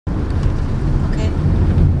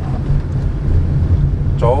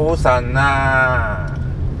早晨啊！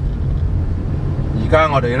而家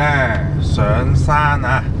我哋呢上山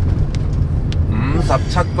啊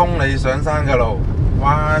，57公里上山嘅路，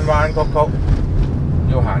彎彎曲曲，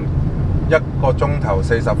要行1個鐘頭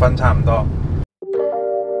40分差唔多。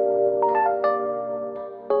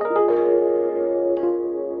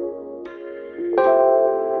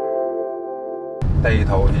地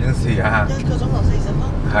圖顯示啊，1個鐘頭40分。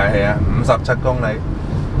係啊，57公里。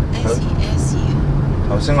S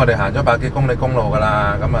頭先我哋行咗100幾公里公路㗎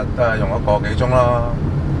啦，咁啊都係用咗個幾鐘咯。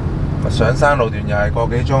上山路段又係個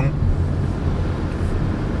幾鐘，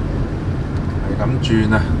係咁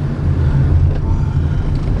轉啊！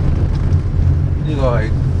呢個係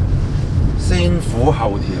先苦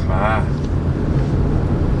後甜啊！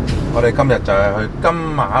我哋今日就係去金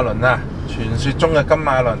馬倫啊，傳說中嘅金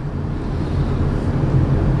馬倫。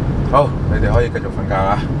好，你哋可以繼續瞓覺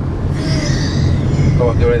啦。到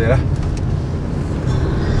我叫你哋啦。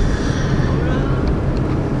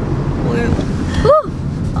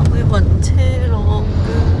會暈車浪嘅。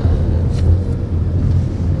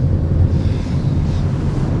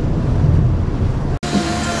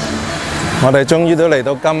我哋終於都嚟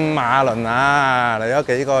到金馬倫啊！嚟咗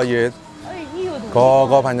幾個月，個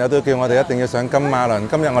個朋友都叫我哋一定要上金馬倫。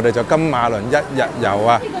今日我哋就金馬倫1日遊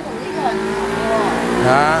啊！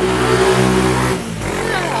嚇？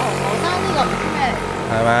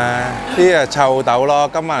係咪？啲係臭豆咯，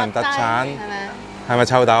金馬倫特產。係咪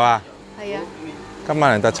臭豆啊？係啊。金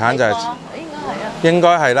馬倫特產就係應該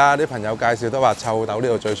係啦，啲朋友介紹都話臭豆呢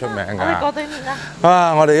度最出名㗎。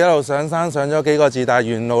哇！我哋一路上山上咗幾個字，但係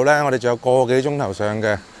沿路咧，我哋仲有個幾鐘頭上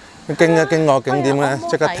嘅。經一經個景點咧，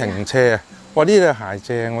即刻停車啊！哇！呢對鞋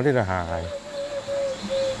正喎，呢對鞋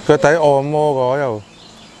腳底按摩㗎，又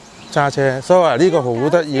揸車。所以話呢個好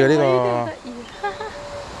得意嘅呢個。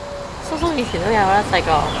叔叔以前都有啦，細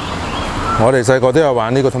個。我哋細個都有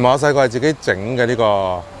玩呢個，同埋我細個係自己整嘅呢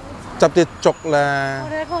個。執啲竹咧，我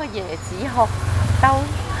哋嗰個椰子殼兜，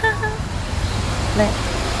嚟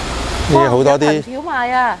呢好多啲藤條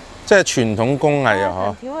賣啊，即係傳統工藝啊！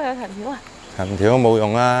嗬，藤條啊，有藤條啊，藤條冇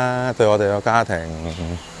用啦，對我哋個家庭。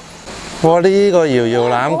哇！呢個搖搖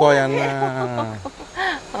籃過癮啊，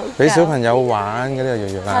俾小朋友玩嘅呢個搖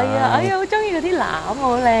搖籃。係啊，哎呀，好中意嗰啲籃，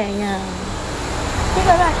好靚啊！呢個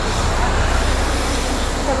咧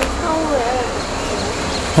咁溝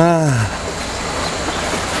嘅。啊！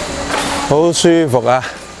好舒服啊！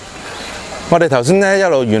我哋頭先咧一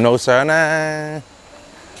路沿路上咧，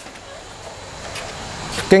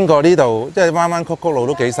經過呢度，即係彎彎曲曲路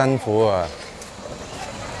都幾辛苦啊！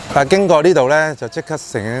但係經過呢度咧，就即刻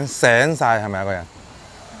醒晒，係咪啊個人？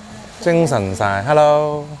精神晒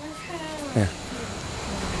 ，hello，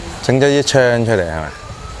 整咗啲窗出嚟係咪？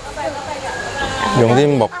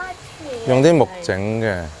用啲木整嘅，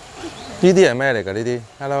呢啲係咩嚟㗎？呢啲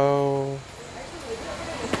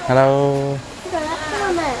 ，hello。Hello，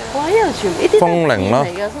 哇！呢度全部呢啲風鈴咯，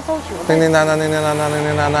叮叮當當，叮叮當當，叮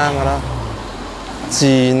叮當當㗎啦，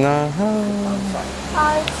箭啦，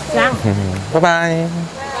拜拜。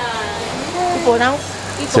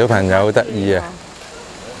小朋友好得意啊！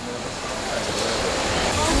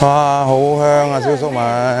哇，好香啊！小粟米，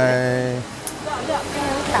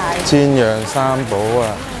煎釀三寶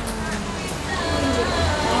啊！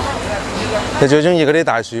你最中意嗰啲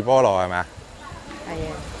大樹菠蘿係咪啊？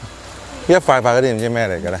一塊塊嗰啲唔知咩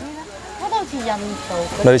嚟嘅咧？嗰度好似印度，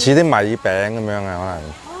類似啲米餅咁樣啊，可能。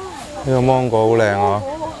呢個芒果好靚喎。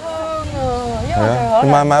係啊，你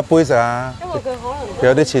買唔買一杯食啊？因為佢可能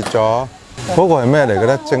有啲切咗。嗰個係咩嚟嘅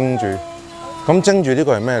咧？蒸住。咁蒸住呢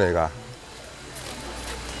個係咩嚟㗎？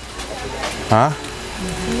嚇？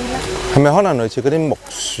係咪可能類似嗰啲木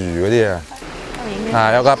樹嗰啲啊？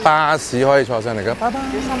啊，有架巴士可以坐上嚟㗎。拜拜。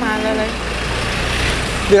小心啊，女。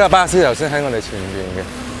呢架巴士頭先喺我哋前面嘅。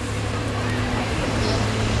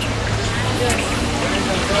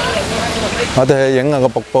我哋去影下個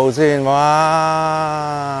瀑布先，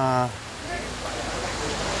哇！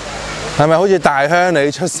係咪好似大鄉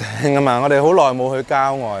里出城咁啊？我哋好耐冇去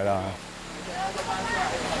郊外啦。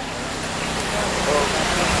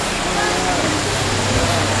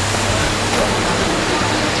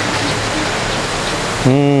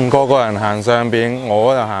個個人行上邊，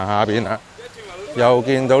我就行下邊啦。又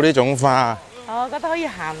見到呢種花。我覺得可以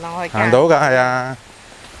行落去。行到㗎，係啊！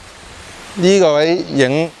呢個位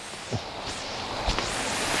影。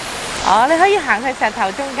哦，你可以行去石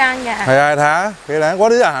頭中間嘅。係啊，睇下幾靚！我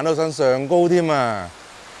呢啲行到上高添啊！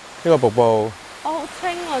呢個瀑布。哦，好清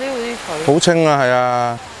啊！呢度啲水。好清啊，係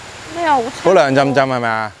啊。咩啊？好清。好涼浸浸係咪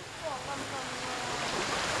啊？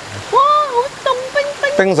哇！好凍，冰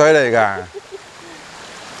冰。冰水嚟㗎。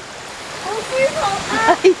好舒服啊！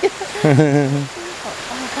係啊。舒服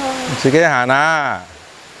啊！自己行啊！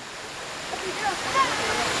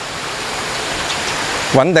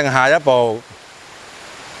穩定下一步，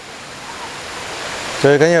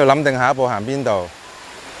最緊要諗定下一步行邊度。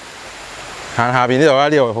行下邊呢度啦，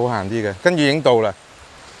呢度好行啲嘅，跟住已經到啦。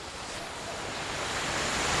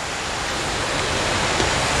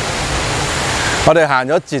我哋行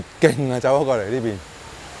咗捷徑啊，走咗過嚟呢邊，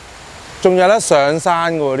仲有得上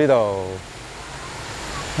山嘅喎呢度。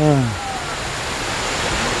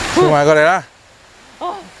跳埋過嚟啦！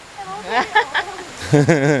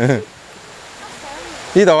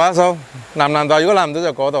呢度啊，嫂，難唔難度？如果難唔到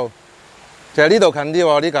就嗰度。其實呢度近啲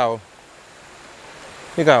喎，呢嚿。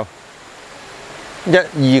呢嚿。1、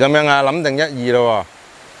2咁樣啊，諗定1、2咯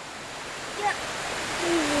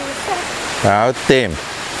喎。搞掂。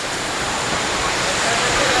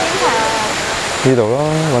呢度咯，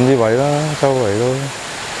揾啲位啦，周圍咯。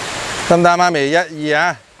得唔得，媽咪？1、2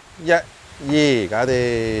啊！1、2，搞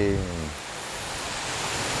掂。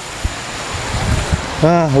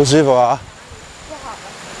啊，好舒服啊！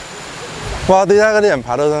哇！你睇下嗰啲人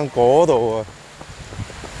爬到上嗰度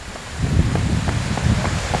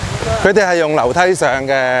喎，佢哋係用樓梯上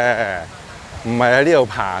嘅，唔係喺呢度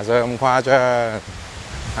爬上咁誇張，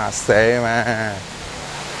嚇死咩！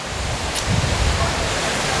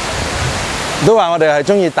都話我哋係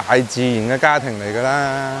鍾意大自然嘅家庭嚟㗎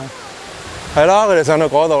啦，係咯，佢哋上到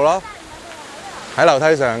嗰度咯，喺樓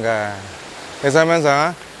梯上嘅，你想唔想上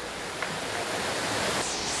啊？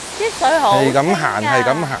啲水好係咁行，係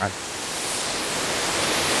咁行。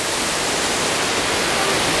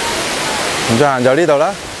唔再行就呢度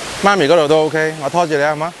啦，媽咪嗰度都 OK， 我拖住你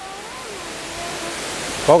好嗎？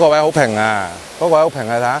嗰個位好平啊，嗰個位好平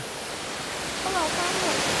啊，睇下。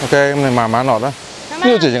OK， 咁你慢慢落啦。呢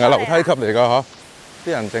個直情係樓梯級嚟㗎嗬，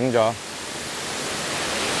啲人整咗。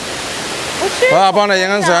好啊，幫你影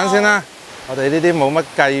張相先啦。我哋呢啲冇乜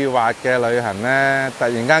計劃嘅旅行咧，突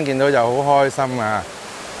然間見到就好開心啊！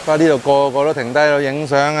不過呢度個個都停低喺度影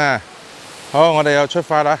相啊！好，我哋又出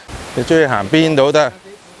發啦。你中意行邊度得？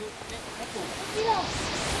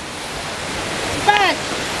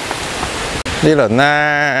呢輪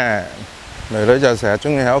咧，女女就成日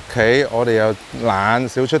中意喺屋企，我哋又懶，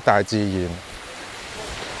少出大自然。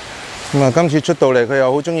咁啊，今次出到嚟，佢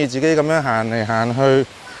又好中意自己咁樣行嚟行去。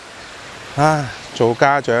啊，做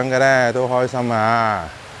家長嘅咧都開心啊！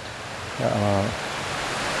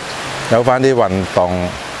有返啲運動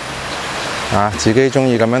啊，自己中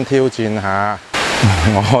意咁樣挑戰下。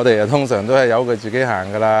我哋啊通常都係由佢自己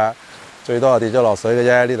行噶啦，最多係跌咗落水嘅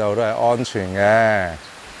啫，呢度都係安全嘅。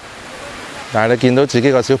但係你見到自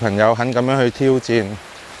己個小朋友肯咁樣去挑戰，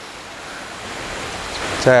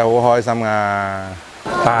真係好開心啊！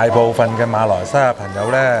大部分嘅馬來西亞朋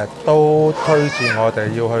友呢，都推薦我哋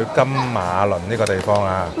要去金馬倫呢個地方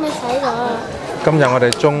啊！咪洗咗啦！今日我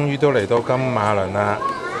哋終於都嚟到金馬倫啦！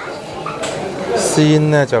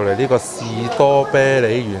先呢，就嚟呢個士多啤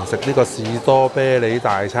梨園食呢個士多啤梨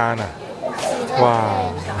大餐啊！哇！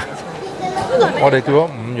我哋叫咗5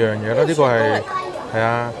樣嘢啦，呢個係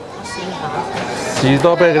啊。士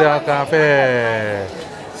多啤梨咖啡、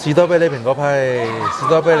士多啤梨蘋果批、士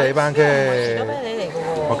多啤梨班戟。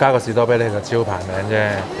我加個士多啤梨嘅招牌名啫。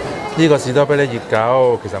呢個士多啤梨熱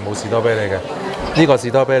狗其實冇士多啤梨嘅。呢個士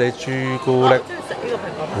多啤梨朱古力。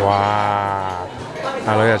哇！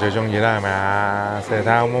阿女又最中意啦，係咪啊？食嚟睇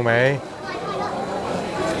下好冇味？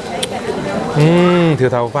條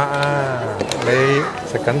頭髮啊！你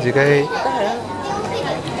食緊自己。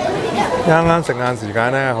啱啱食晏時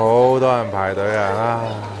間咧，好多人排隊啊！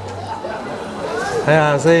睇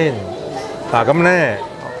下先。嗱咁咧，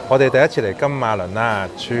我哋第一次嚟金馬倫啊，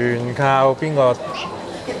全靠邊個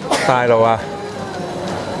帶路啊？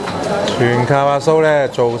全靠阿蘇咧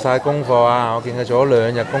做晒功課啊！我見佢做咗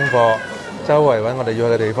2日功課，周圍揾我哋要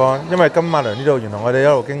去嘅地方。因為金馬倫呢度原來我哋一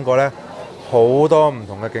路經過咧，好多唔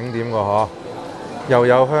同嘅景點㗎嗬，又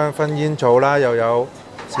有香薰煙草啦，又有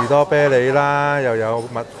士多啤梨啦，又有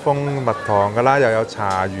蜜蜂蜜糖㗎啦，又有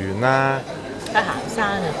茶園啦，去行山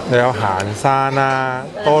啊！又有行山啦，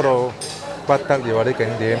多到不得了啊啲景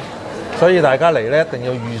點。所以大家嚟咧一定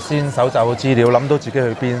要預先搜集好資料，諗到自己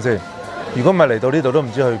去邊先。如果唔係嚟到呢度都唔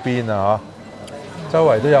知去邊啊！嗬，周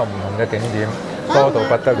圍都有唔同嘅景點，多到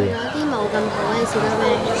不得了。有啲冇咁好嘅士多啤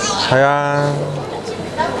梨。係啊，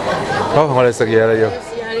好，我哋食嘢啦要。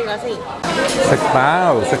試下呢個先。食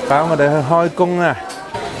飽，我哋去開工啊！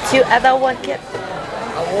 Two other one kid.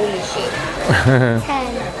 A woolly sheep. 10.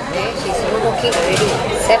 Okay, she's cooking already.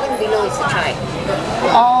 7 below is a try.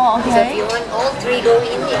 Oh, So if you want all 3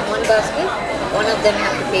 going in one basket, one of them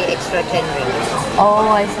have to pay extra 10 ringgit.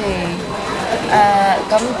 Oh, I see.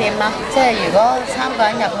 咁點啊？即係如果3個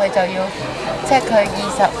人入去就要，即係佢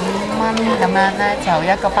25蚊咁樣咧，就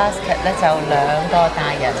一個 basket 咧就2個大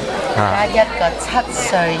人加一個7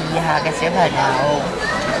歲以下嘅小朋友。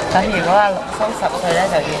咁如果6到10歲咧，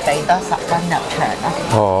就要俾多10蚊入場咯。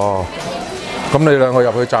哦，咁你2個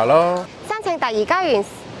入去摘咯。申請第二家園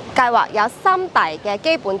計劃有3大嘅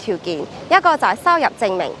基本條件，一個就係收入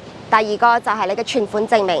證明，第二個就係你嘅存款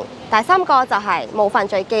證明，第3個就係冇犯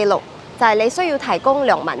罪記錄，就係你需要提供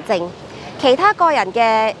良民證。其他個人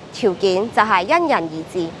嘅條件就係因人而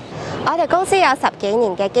異。我哋公司有10幾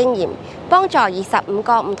年嘅經驗，幫助25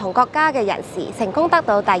個唔同國家嘅人士成功得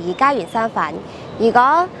到第二家園身份。如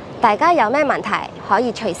果大家有咩問題，可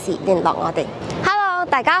以隨時聯絡我哋。Hello，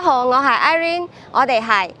 大家好，我係 Irene， 我哋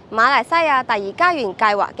係馬來西亞第二家園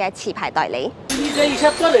計劃嘅持牌代理。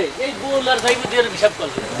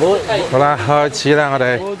好啦，開始啦，我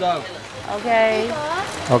哋。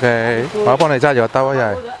OK， 我幫你揸住個兜啊，又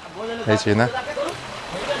係你錢啦。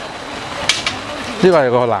呢個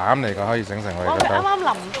係個籃嚟㗎，可以整成我哋嘅兜。啱啱淋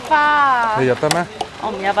花啊！你入得咩？我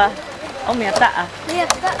唔入啊！我唔入得啊！你入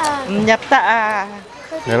得啊？唔入得啊！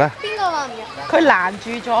嚟啦！邊個話唔入得？佢攔住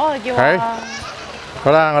咗啊！叫我。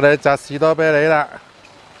好啦，我哋摘士多啤梨啦。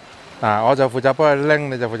嗱，我就負責幫佢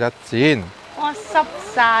拎，你就負責剪。哇，濕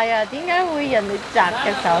晒啊！點解會人哋摘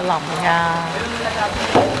嘅時候淋㗎？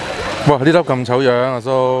哇！呢粒咁醜樣啊，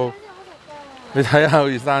蘇！你睇下好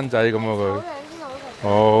似生仔咁喎佢。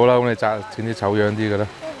哦，好啦，咁你剪啲醜樣啲嘅啦。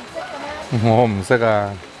我唔識啊。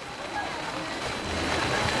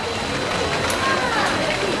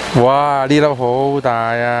哇！呢粒好大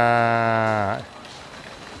啊！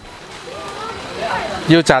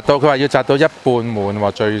要摘到，佢話要摘到1半滿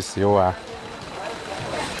喎，最少啊。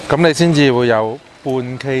咁你先至會有半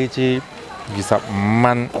kg 25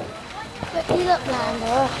蚊。呢粒爛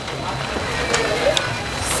咗啊！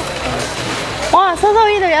哇！蘇蘇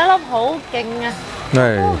呢度有一粒好勁啊！嚟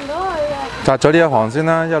唔到佢嘅。摘咗呢一行先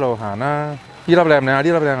啦，一路行啦。呢粒靚唔靚啊？呢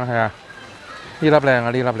粒靚啊，係啊。呢粒靚啊，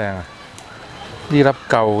呢粒靚啊。呢粒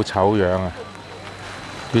夠醜樣啊！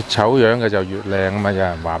越醜樣嘅就越靚啊嘛！有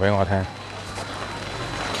人話俾我聽。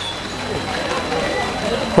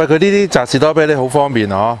喂，佢呢啲摘士多啤梨好方便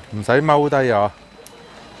啊，唔使踎低啊，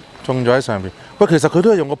種咗喺上邊。喂，其實佢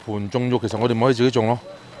都係用個盤種咗，其實我哋唔可以自己種咯。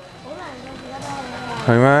好難嘅士多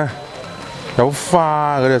啤梨。係咩？有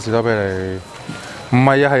花嗰啲士多啤梨。唔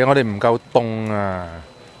係啊，係我哋唔夠凍啊。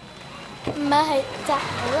唔係摘好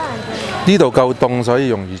難種。呢度夠凍，所以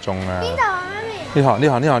容易種啊。邊度啊，媽咪？呢行。呢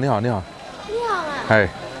行啊？係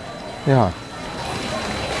呢行。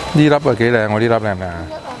呢粒啊幾靚喎！呢粒靚唔靚啊？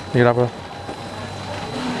呢粒咯。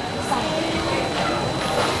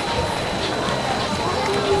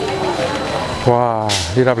哇！呢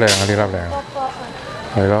粒靚啊！呢粒靚。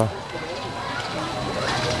係咯。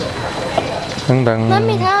等等。媽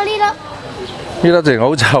咪睇下呢粒。呢粒淨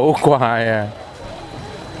好醜怪啊！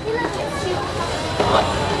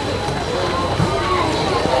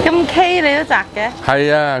咁 K 你都摘嘅？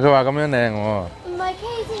係啊，佢話咁樣靚喎。唔係 K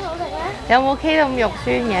先好食咩？有冇 K 咁肉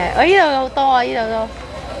酸嘅？我呢度好多啊，呢度都。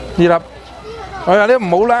呢粒，哎呀，你唔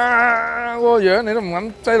好啦，嗰個樣你都唔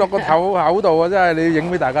敢擠落個口度啊！真係，你要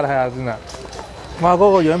影俾大家睇下先啦。哇，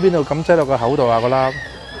嗰個樣邊度敢擠落個口度啊？嗰粒。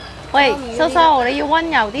喂，蘇蘇，你要溫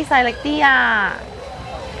柔啲、細力啲啊！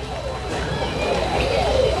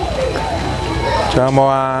仲有冇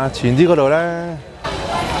啊？前啲嗰度咧，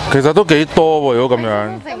其實都幾多喎。如果咁樣，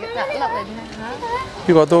成日摘粒嚟聽下。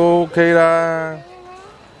呢個都 OK 啦。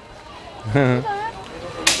好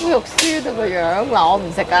肉酸到個樣，嗱我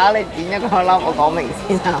唔食㗎，你剪一個粒，我講明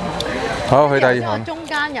先啊。好，去第二行。中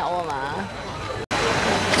間有啊嘛？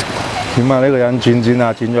點啊？呢個人轉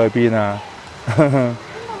啊，轉咗去邊啊？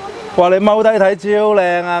哇！你踎低睇超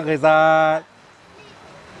靚啊，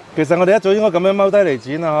其實我哋一早應該咁樣踎低嚟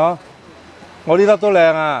剪啊，嗬！我呢粒都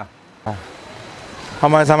靚啊，開唔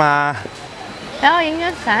開心啊？等我影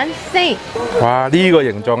張相先。哇！呢個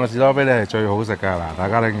形狀嘅士多啤梨係最好食㗎，嗱，大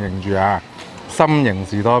家認住啊！心形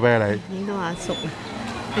士多啤梨，影到阿叔啊！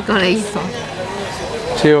呢個你傻。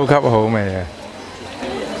超級好味啊！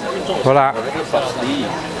好啦，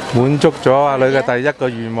滿足咗阿女嘅第一個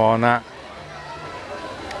願望啦。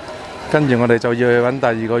跟住我哋就要去揾第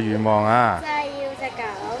二個願望啊！就係要隻狗。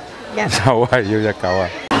就係要隻狗啊！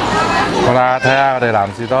好啦，睇下我哋男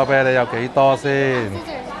士多啤梨有幾多先。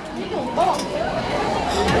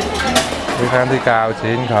俾翻啲鉸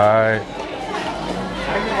剪佢。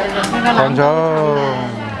放咗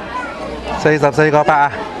44個8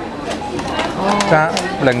啊！加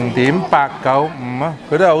0.895啊！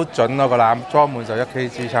佢都係好準啊，個籃裝滿就1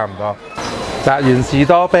 kg 差唔多。摘完士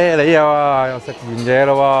多啤梨啊，又食完嘢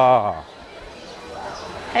咯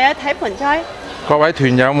喎！係啊，睇盆栽。各位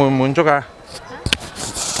團友滿唔滿足啊？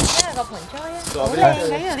因為個盆栽啊，好靚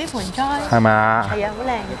嘅呢度啲盆栽。係咪啊？係啊，好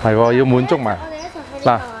靚。係喎，要滿足埋。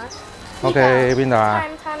嗱，OK，邊度啊？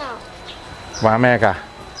玩咩㗎？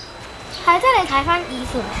係即係你睇翻以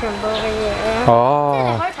前全部嘅嘢咯，即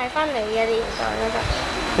係你可以睇翻你嘅年代嗰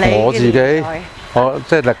陣。我自己，我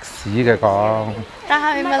即係歷史嘅講。但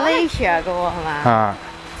係 Malaysia 嘅喎係嘛？啊！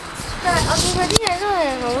但係我見佢啲嘢都係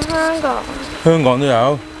好香港。香港都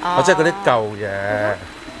有，我即係嗰啲舊嘢，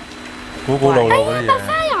古古老老嗰啲嘢。白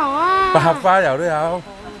花油啊！百合花油都有。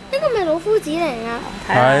呢個咪老夫子嚟㗎？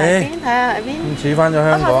係。睇下喺邊？咁似翻咗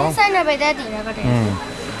香港。我頭先 send 咗俾爹哋啦，嗰啲。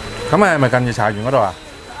咁係咪近住茶園嗰度啊？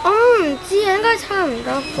我唔知啊，應該差唔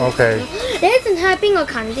多。OK。你一陣睇下邊個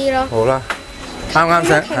近啲咯。好啦，啱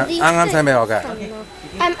send 俾我嘅。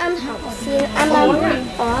啱頭先，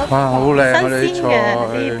我。哇，好靚啊！你啲新鮮嘅菜。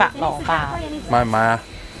啲白蘿蔔。買唔買啊？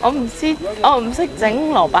我唔識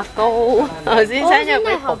整蘿蔔糕，頭先 send 咗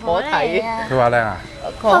俾婆婆睇。佢話靚啊？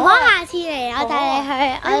婆婆下次嚟，我帶你去，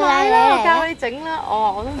我帶你我嚟。教你整啦，我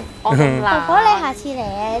唔婆難。婆你下次嚟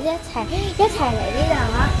啊，一齊嚟呢度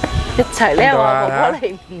啊！一齊咧，我婆婆嚟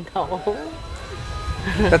唔到。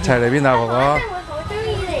一齊嚟邊度啊，婆婆？我真係會好中意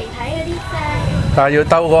嚟睇嗰啲聲。但係要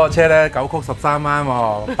兜嗰個車咧，9曲13彎喎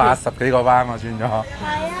，80幾個彎喎，算咗。係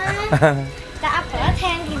啊，但阿婆一聽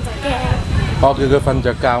見就驚。我叫佢瞓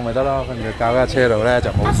着覺咪得咯，瞓着覺喺車度咧就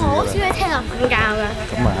冇事阿婆好少㗎啦。喺車度瞓覺㗎。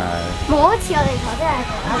咁咪係。冇一次我哋坐真係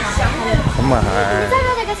咁咪揸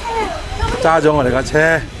我哋嘅車，係。揸咗我哋架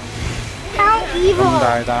車，交椅咁喎。大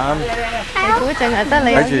膽。你估淨係得你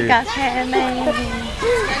有呢架車咩？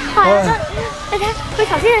係啊，你睇佢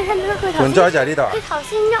頭先你聽唔聽到佢頭盆先？栽就係呢度啊？佢頭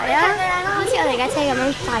先喐啊，好似我哋架車咁樣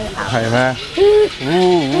吠啊！係咩？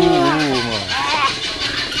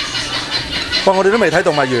哇！我哋都未睇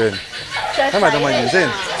動物園，睇埋動物園先。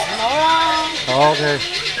好啦。OK。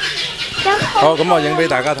好，咁我影俾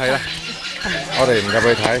大家睇啦。我哋唔入去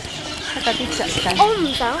睇。睇下啲雀仔。我唔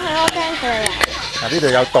想去，我驚佢哋嚟。嗱，呢度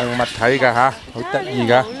有動物睇㗎嚇，好得意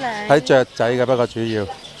㗎，睇雀仔嘅不過主要。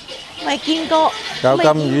未見過。有金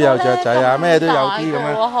魚有雀仔啊，咩都有啲咁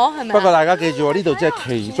樣。樣不過大家記住喎，呢度只係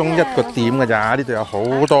其中一個點㗎咋，呢度有好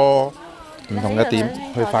多唔同嘅點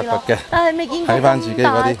去發掘嘅。但係未見過睇翻自己嗰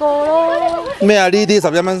啲咁大個咯。咩啊？呢啲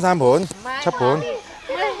11蚊3盤，7盤。好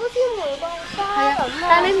似玫瑰花咁啊！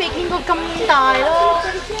但係你未見過咁大咯。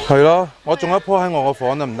係咯，我種一棵喺我個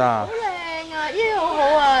房得唔得啊？好靚啊！呢啲好好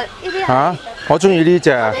啊！呢啲嚇，我中意呢只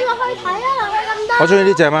啊！你落去睇啊，落去咁多。我中意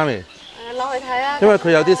呢只媽咪，落去睇啦。因為佢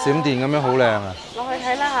有啲閃電咁樣好靚啊！落去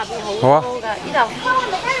睇啦，下邊好啊好高㗎。呢度。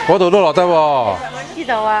嗰度都落得喎，呢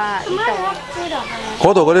度啊，呢度。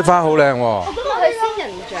嗰度嗰啲花好靚喎，咁我係仙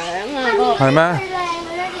人掌啊，嗰個。係咩？最靚嘅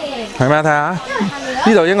咧，係咩？睇下，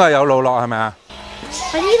呢度應該係有路落係咪啊？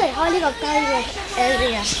快啲離開呢個雞嘅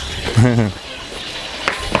area。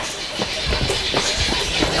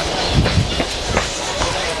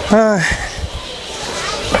唉，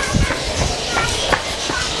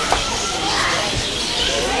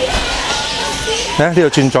嚟呢度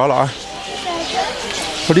轉左落啊！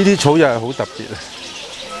我呢啲草又係好特別啊！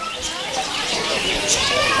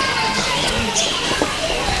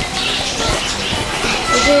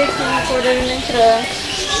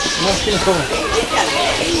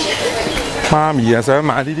媽咪啊，想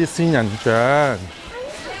買呢啲仙人掌。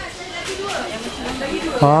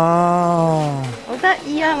啊！好得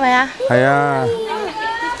意啊，係咪啊？係啊！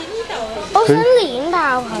我想捏爆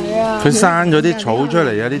佢啊！佢生咗啲草出嚟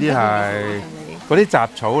啊！呢啲係嗰啲雜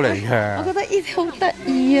草嚟嘅。我覺得呢啲好得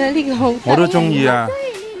意啊，呢個好。我都中意啊！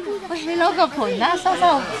喂，你攞個盤啦，收。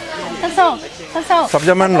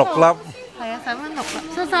11蚊6粒。係啊，10蚊6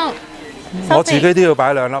粒，收。我自己都要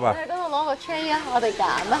擺2粒啊！喺嗰度攞個 tray 啊，我哋揀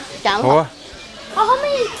啦，揀。好啊！我可唔可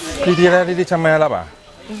以？呢啲咧，呢啲7蚊1粒啊？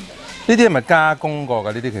呢啲係咪加工過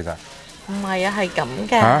㗎？呢啲其實唔係啊，係咁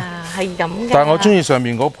㗎，係咁㗎。但係我中意上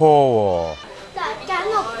面嗰棵喎。揀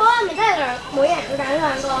6波，咪真係每人要揀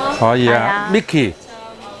2個。可以啊係啊，Mickey。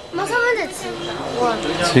我想揾隻似狗啊！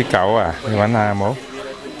似狗啊？你揾下有冇？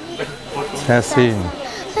睇下先。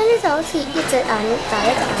呢啲就好似一隻眼大一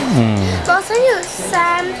隻。我想要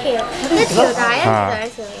3條，一條大一條2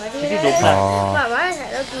條嗰啲咧。哦。媽媽一齊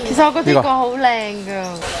都見。其實我覺得呢個好靚㗎。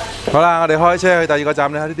好啦，我哋開車去第2個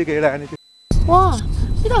站，你睇呢啲幾靚呢啲。哇！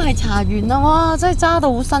呢度係茶園啊！哇，真係揸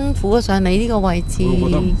到好辛苦啊！上嚟呢個位置。我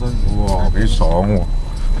覺得唔辛苦喎，幾爽喎。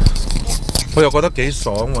我又覺得幾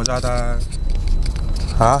爽喎，揸得。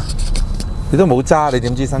嚇？你都冇揸，你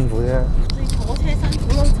點知辛苦啫？你坐車辛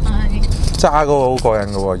苦咯，係。揸嗰個好過癮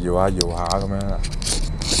嘅喎，搖下搖下咁樣啊！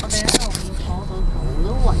我哋喺度坐到頭都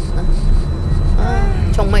暈啦。唉，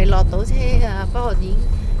仲未落到車啊，不過已經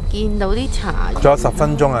見到啲茶園。仲有10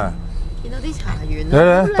分鐘啊！見到啲茶園。你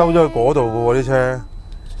咧兜咗去嗰度嘅喎啲車。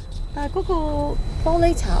但係嗰個玻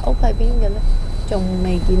璃茶屋喺邊嘅咧？仲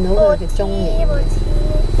未見到佢嘅蹤影。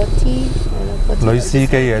個 T 係咯，女司機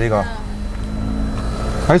嘅呢個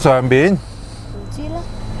喺上邊。唔知咧。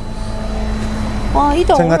哇！呢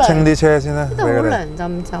度清一清啲車先啦。呢度好涼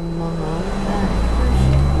浸浸啊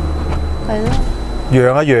嚇。係咯。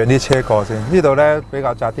讓一讓啲車過先。呢度咧比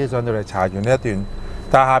較窄啲，上到嚟茶園呢一段，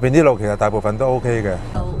但係下邊啲路其實大部分都 OK 嘅。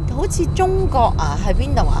好似中國啊，喺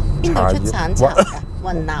邊度啊？邊度出產茶㗎？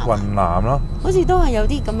雲南。雲南咯。好似都係有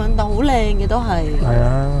啲咁樣，但好靚嘅都係。係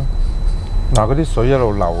啊。嗱，嗰啲水一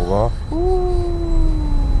路流喎。哦。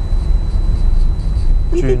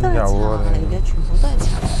呢啲都係茶嚟嘅，全部都係茶。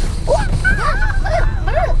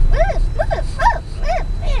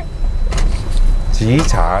紫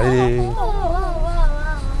茶呢啲。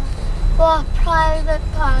哇 ！Private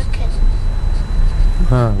parking。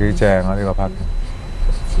幾正啊！呢個 parking。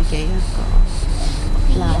自己一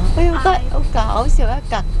個。嗱，佢好得好搞笑，一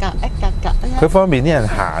格格一格格。佢方便啲人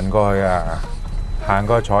行過去啊，行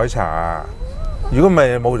過去採茶啊。如果唔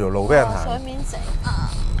係冇條路俾人行。上面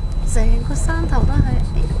成個山頭都係。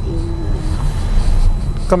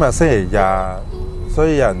今日星期日，所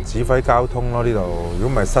以有人指揮交通咯呢度。如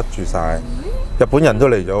果唔係塞住晒，日本人都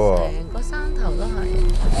嚟咗喎。成個山頭都係。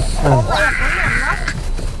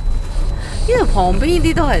呢度旁邊呢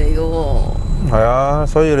啲都係嚟嘅喎。係啊，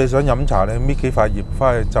所以你想飲茶，你搣幾塊葉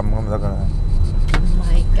翻去浸咁就得㗎啦。唔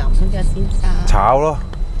係咁嘅先生。炒咯，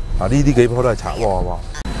嗱呢啲幾樖都係炒喎。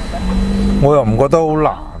我又唔覺得好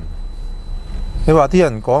難。你話啲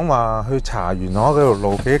人講話去茶園嗰條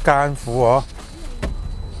路幾艱苦喎。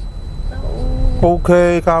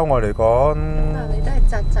OK， 郊外嚟講。但係你都係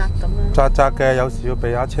窄窄咁樣。窄窄嘅，有時要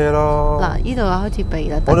避下車咯。嗱，呢度又開始避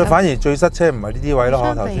啦。我哋反而最塞車唔係呢啲位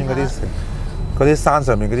咯，頭先嗰啲山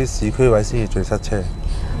上面嗰啲市區位先至最塞車。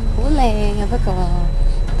好靚啊，不過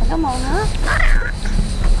大家望下。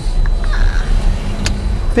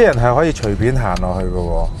啲人係可以隨便行落去嘅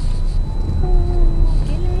喎。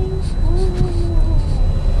幾靚！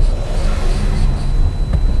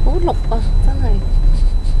好綠啊，真係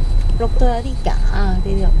綠到有啲假啊！啲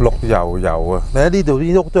綠油油啊！你喺呢度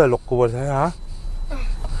啲屋都係綠嘅喎，你睇下。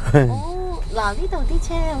哦，嗱呢度啲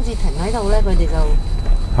車好似停喺度咧，佢哋就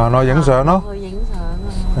行落影相咯。去影相啊！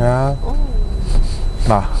係啊。哦。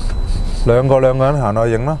嗱，兩個人行落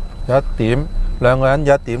去影咯，有一點，兩個人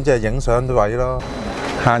有一點即係影相嘅位咯。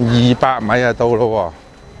行200米就到咯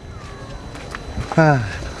喎。唉。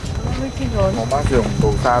我媽上唔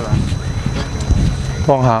到山啊。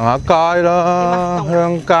當行下街啦，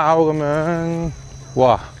鄉郊咁樣。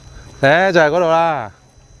哇！就係嗰度啦。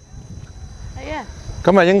係啊。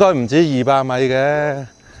咁啊應該唔止200米嘅，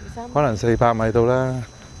可能400米到啦。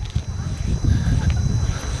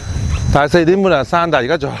但係4點半就山，但係而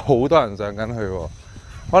家仲有好多人上緊去喎，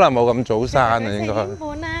可能冇咁早山啊應該。4點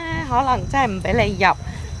半咧，可能真係唔俾你入，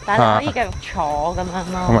但係可以繼續坐咁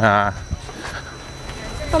樣咯。係咪啊？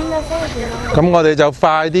咁就方便咯。咁我哋就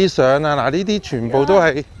快啲上啦！嗱，呢啲全部都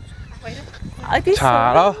係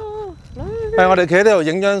茶咯。我哋企喺呢度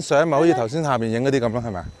影張相，咪好似頭先下面影嗰啲咁咯，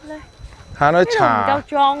係咪？行去茶。唔夠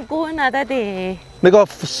壯觀啊，爹哋！你個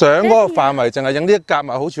相嗰個範圍淨係影呢一格，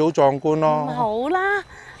咪好似好壯觀咯。好啦。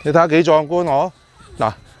你睇下幾壯觀我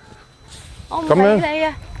嗱。我唔理你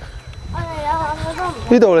啊！我哋有好多唔。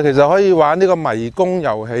呢度你其實可以玩呢個迷宮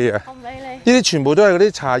遊戲啊！我唔理你。呢啲全部都係嗰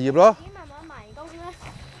啲茶葉咯。點慢慢迷宮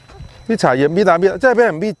咧？啲茶葉搣下搣，即係俾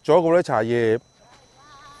人搣咗嗰啲茶葉。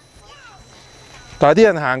但係啲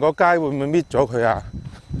人行過街會唔會搣咗佢啊？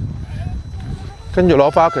跟住攞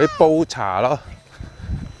翻屋企煲茶咯。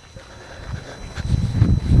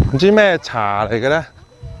唔知咩茶嚟嘅咧？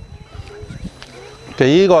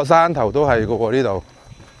幾個山頭都係嘅喎呢度。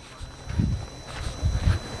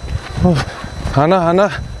行啦行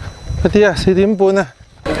啦，一啲啊，4點半啊，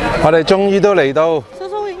我哋終於都嚟到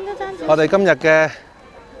我哋今日嘅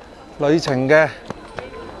旅程嘅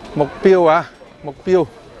目標啊！目標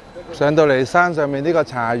上到嚟山上面呢個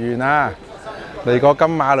茶園啊，嚟過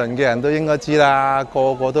金馬倫嘅人都應該知啦，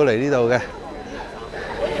個個都嚟呢度嘅。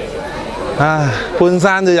啊，半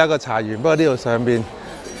山都有個茶園，不過呢度上邊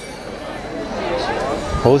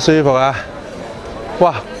好舒服啊！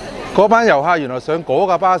哇，嗰班遊客原來上嗰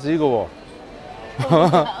架巴士嘅喎，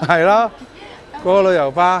係咯，嗰個旅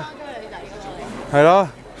遊巴，係咯。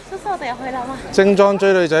叔叔，我哋入去啦嘛。精裝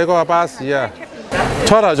追女仔嗰個巴士啊！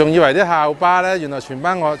初頭仲以為啲校巴咧，原來全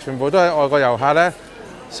部都係外國遊客咧，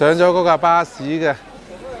上咗嗰架巴士嘅，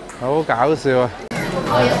好搞笑啊！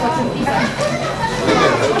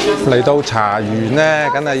嚟到茶園咧，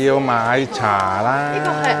梗係要買茶啦。呢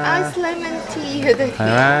個係 ice lemon tea 佢都甜。係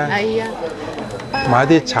咩？係啊。買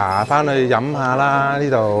啲茶翻去飲下啦，呢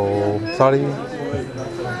度 sorry，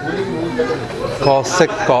 各式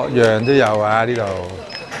各樣都有啊呢度。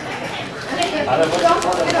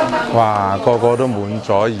哇，個個都滿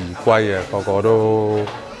載而歸啊，個個都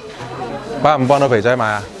幫唔幫到肥仔買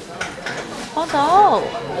啊？幫到。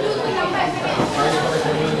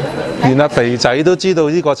連阿肥仔都知道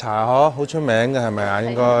呢個茶嗬，好出名嘅係咪啊？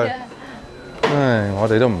應該。唉，我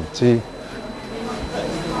哋都唔知。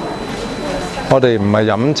我哋唔係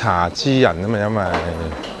飲茶之人啊嘛，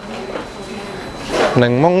因為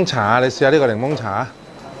檸檬茶，你試下呢個檸檬茶。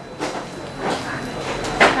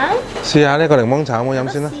嚇？試下呢個檸檬茶有冇飲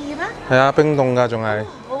先啦？係啊，冰凍㗎仲係。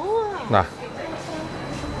好啊。嗱，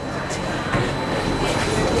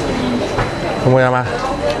有冇飲啊？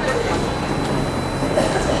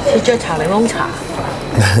似雀茶檸檬茶。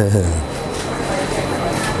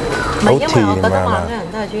唔係因為我覺得馬來人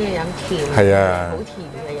都係中意飲甜，係啊，好甜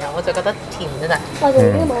嘅嘢，我就覺得甜啫得。我哋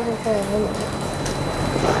呢個買係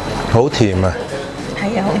好甜啊！係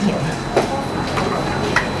啊，好甜啊！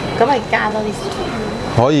咁咪加多啲水。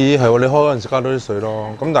可以係喎，你開嗰陣時加多啲水咯。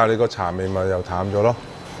咁但係你個茶味咪又淡咗咯。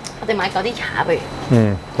我哋買嗰啲茶不如。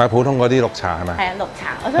買普通嗰啲綠茶係咪？係啊，綠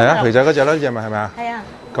茶。係啊，肥仔嗰隻啦，呢隻咪係咪啊？係啊。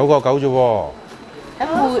9個9啫喎。有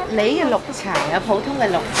茉莉嘅綠茶，有普通嘅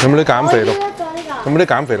綠茶。有冇啲減肥綠？有冇啲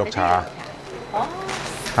減肥綠茶啊？哦。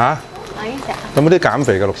嚇？有冇啲減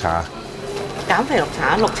肥嘅綠茶啊？減肥綠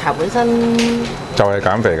茶，綠茶本身就係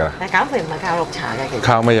減肥㗎啦。但係減肥唔係靠綠茶嘅，其實。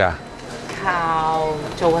靠乜嘢啊？靠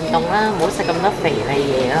做運動啦，唔好食咁多肥膩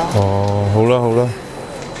嘢咯。哦，好啦好啦。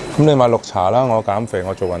咁你買綠茶啦，我減肥，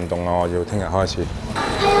我做運動啊，我要聽日開始。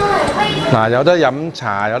嗱，有得飲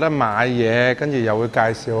茶，有得買嘢，跟住又會介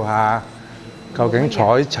紹下。究竟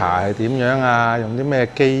採茶係點樣啊？用啲咩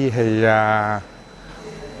機器啊？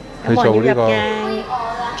去做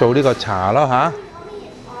呢個茶咯嚇。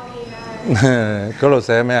嗰度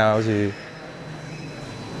寫咩啊？好似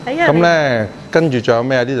咁咧，跟住仲有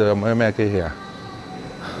咩啊？呢度有冇咩機器啊？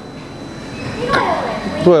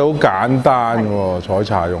都係好簡單喎，採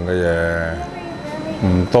茶用嘅嘢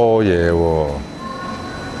唔多嘢喎，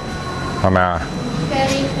係咪啊？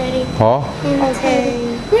好。OK。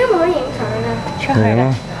呢個冇得影相啊！出去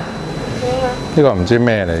啦。呢個唔知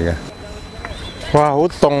咩嚟嘅。哇，好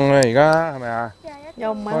凍啊！而家係咪啊？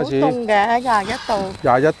又唔係好凍嘅，21度。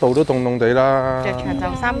21度都凍凍地啦。着長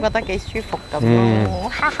袖衫覺得幾舒服咁咯。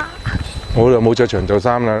哈哈。我就冇着長袖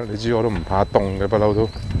衫啦，你知我都唔怕凍嘅，不嬲都。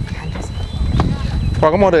哇！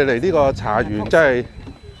咁我哋嚟呢個茶園真係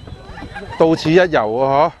到此一遊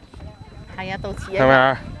啊！嗬。係啊，到此一遊。係咪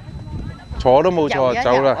啊？坐都冇坐就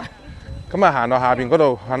走啦。咁啊，行到下邊嗰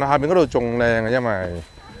度仲靚啊，因為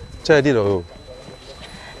即係呢度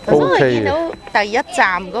OK 嘅。見到第一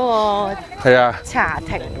站嗰個係啊茶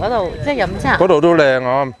亭嗰度，即係飲茶。嗰度都靚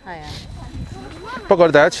啊。係啊。不過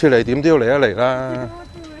你第一次嚟點都要嚟一嚟啦，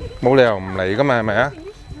冇理由唔嚟噶嘛，係咪啊？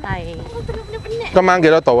係。今晚幾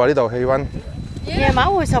多度啊？呢度氣温？夜晚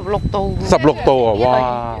會16度。16度啊！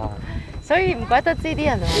哇！所以唔怪得知啲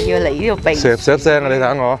人話要嚟呢度避暑。錫聲啊！你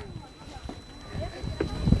睇我。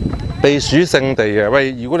避暑勝地嘅，喂！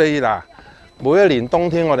如果你嗱每一年冬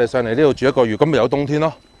天我哋上嚟呢度住1個月，咁咪有冬天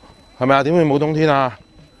咯，係咪啊？點會冇冬天啊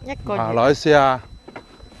？1個月。羅伊斯啊，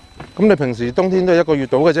咁你平時冬天都係1個月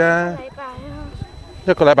到嘅啫。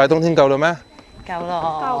1個禮拜冬天夠啦咩？夠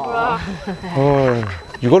咯。夠啦。唉，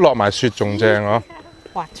如果落埋雪仲正嗬。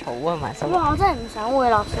滑草啊埋手。哇！我真係唔想會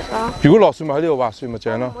落雪咯。如果落雪咪喺呢度滑雪咪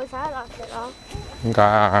正咯。唔會使落雪咯。點解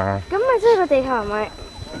啊？咁咪即係個地球係咪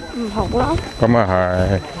唔好咯？咁啊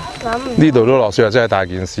係。呢度都落雪啊，真係大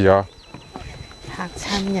件事啊！嚇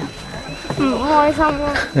親人，唔開心咯。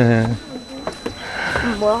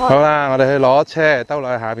唔會開。好啦，我哋去攞車，兜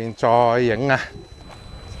落去下邊再影啊！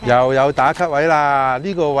又有打卡位啦，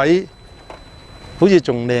呢個位好似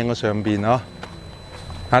仲靚過上邊嗬。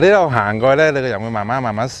嗱，呢度行過去咧，你個人會慢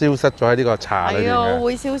慢消失咗喺呢個茶裏邊嘅。係啊，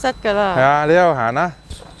會消失㗎啦。係啊，你一路行啦，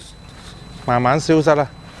慢慢消失啦。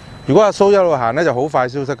如果阿蘇一路行咧，就好快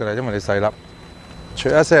消失㗎啦，因為你細粒。啜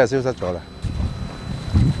一聲就消失咗啦。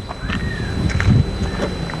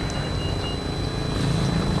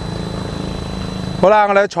好啦，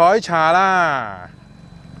我哋去採茶啦。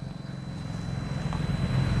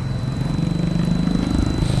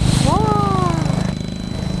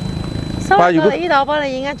哇！如果呢度我幫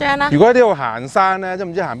你影一張啦。如果喺呢度行山咧，都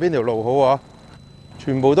唔知行邊條路好喎。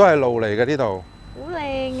全部都係路嚟嘅呢度。好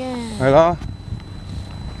靚啊！係咯。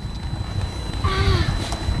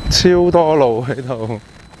超多路喺度，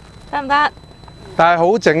得唔得？但係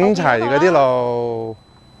好整齊嗰啲路，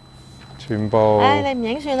全部。唉，你唔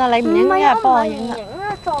影算啦，你唔影一日幫我影啦。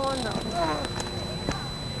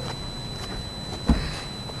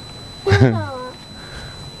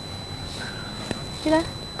知啦。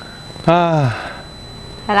啊，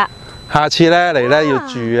係啦。下次咧嚟咧要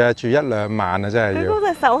住啊，住1、2晚啊，真係要。佢嗰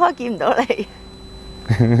隻手開見唔到你。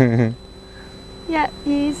1、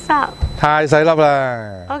2、3。太細粒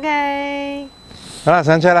啦。OK。好啦，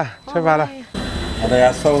上車啦，出發啦。我哋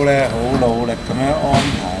阿蘇咧好努力咁樣安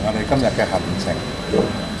排我哋今日嘅行程，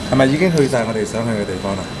係咪已經去晒我哋想去嘅地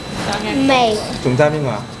方啦？未。仲爭邊個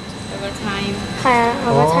啊？有個 time。係啊，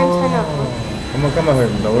我個親親啊。咁我今日去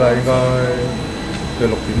唔到啦，應該佢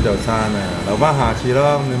6點就閂啦，留翻下次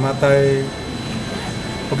咯。咁你 mark 低。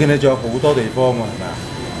我見你仲有好多地方喎，係咪啊？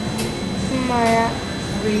唔係啊。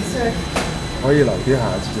可以留啲下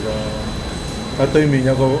次咯。啊，對面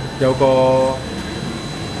有個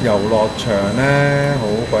遊樂場咧，好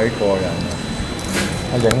鬼過癮啊！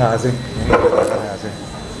我影下先，影下俾大家睇下先。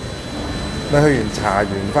你去完茶完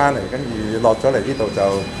翻嚟，跟住落咗嚟呢度就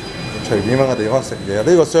隨便揾個地方食嘢。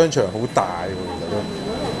呢個商場好大喎，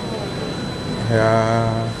其實都係啊。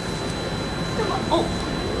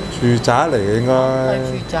住宅嚟嘅應該。係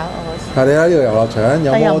住宅啊，好似。係你睇呢個遊樂場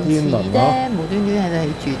有摩天輪咯。無端端喺度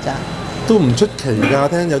起住宅。都唔出奇㗎，我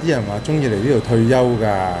聽有啲人話中意嚟呢度退休㗎。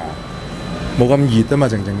冇咁熱啊嘛，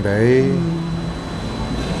靜靜地。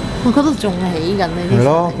我覺得仲起緊呢啲。係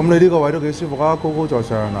咯，咁你呢個位都幾舒服啊，高高在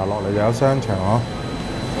上嗱，落嚟又有商場嗬，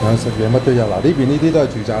有食嘢乜都有。嗱，呢邊呢啲都係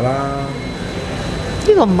住宅啦。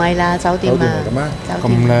呢個唔係啦，酒店啊。酒店嚟嘅咩？咁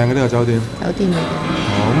靚嘅呢個酒店。酒店嚟嘅。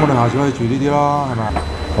哦，咁我哋下次可以住呢啲咯，係咪？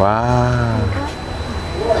哇！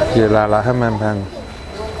熱辣辣香噴噴，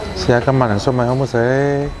試下今晚人粟米好唔好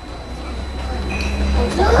食？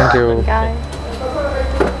 Thank you。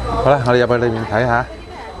好啦，我哋入去裏面睇下。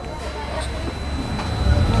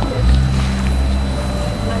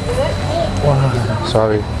哇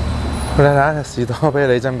 ，sorry， 你睇下士多啤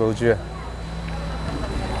梨珍寶珠啊！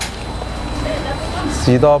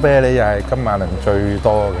士多啤梨又係金馬倫最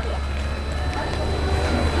多嘅。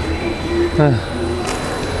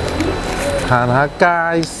行下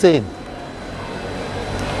街先。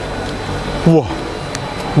哇！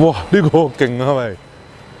哇！呢個勁啊，喂！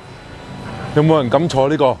有冇人敢坐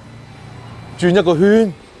呢個？轉一個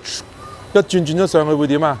圈，一轉咗上去會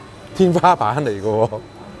點啊？天花板嚟嘅喎，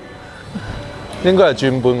應該係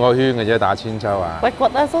轉半個圈嘅啫，打千秋啊！喂，掘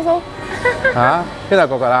啊，叔叔！嚇？邊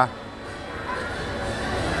度掘啊？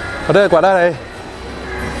我都係掘啊你！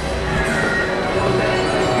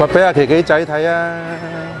掘俾阿琪琪仔睇啊！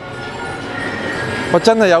我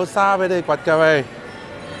真係有沙俾你掘㗎喂，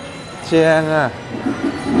正啊！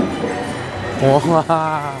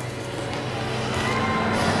哇！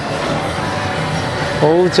 好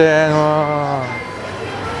正喎！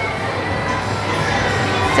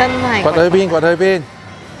真係掘去邊？掘去邊？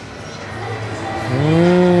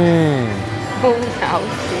好搞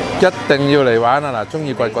笑！一定要嚟玩啊！嗱，中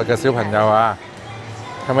意掘掘嘅小朋友啊，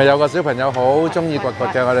係咪有個小朋友好中意掘掘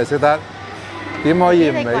嘅？我哋識得點可以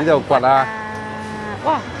唔嚟呢度掘啊？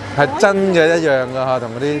哇！係真嘅一樣㗎嗬，同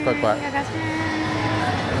嗰啲掘掘。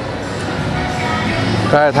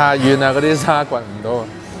梗係太遠啦，嗰啲沙掘唔到。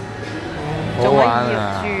 好玩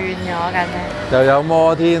啊！轉咗緊咧，又有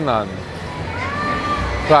摩天輪，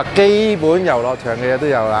佢話基本遊樂場嘅嘢都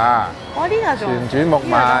有啦。我呢個仲旋轉木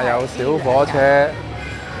馬，有小火車，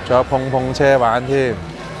仲有碰碰車玩添，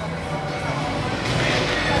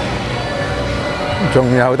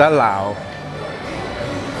仲有得撈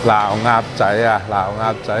鴨仔啊！撈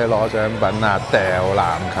鴨仔攞獎品啊！掉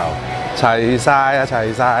籃球，齊晒啊！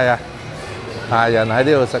齊晒啊！大人喺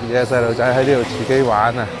呢度食嘢，細路仔喺呢度自己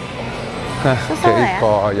玩啊！ 幾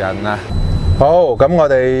過癮啊！好，咁我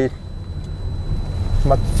哋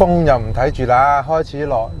蜜蜂又唔睇住啦，開始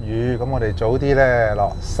落雨，咁我哋早啲咧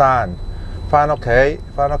落山，翻屋企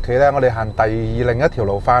咧，我哋行另一條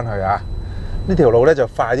路翻去啊！呢條路咧就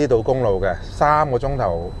快啲到公路嘅，3個鐘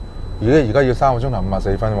頭。而家要3個鐘頭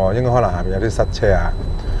54分喎，應該可能下邊有啲塞車啊！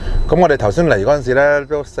咁我哋頭先嚟嗰陣時咧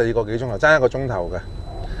都4個幾鐘頭，爭1個鐘頭嘅。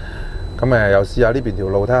咁又試下呢邊條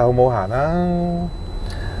路睇下好唔好行啦。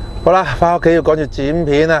 好啦，翻屋企要趕住剪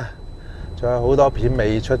片啊！仲有好多片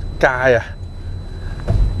未出街啊！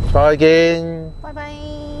再見。拜拜。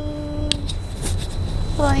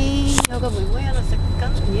喂，有個妹妹喺度食緊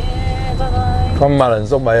嘢，拜拜。金馬倫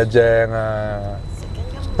粟米啊，正啊！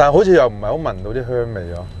但係好似又唔係好聞到啲香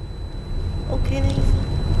味啊。OK 咧。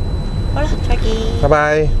好啦，再見。拜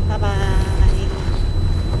拜。拜拜。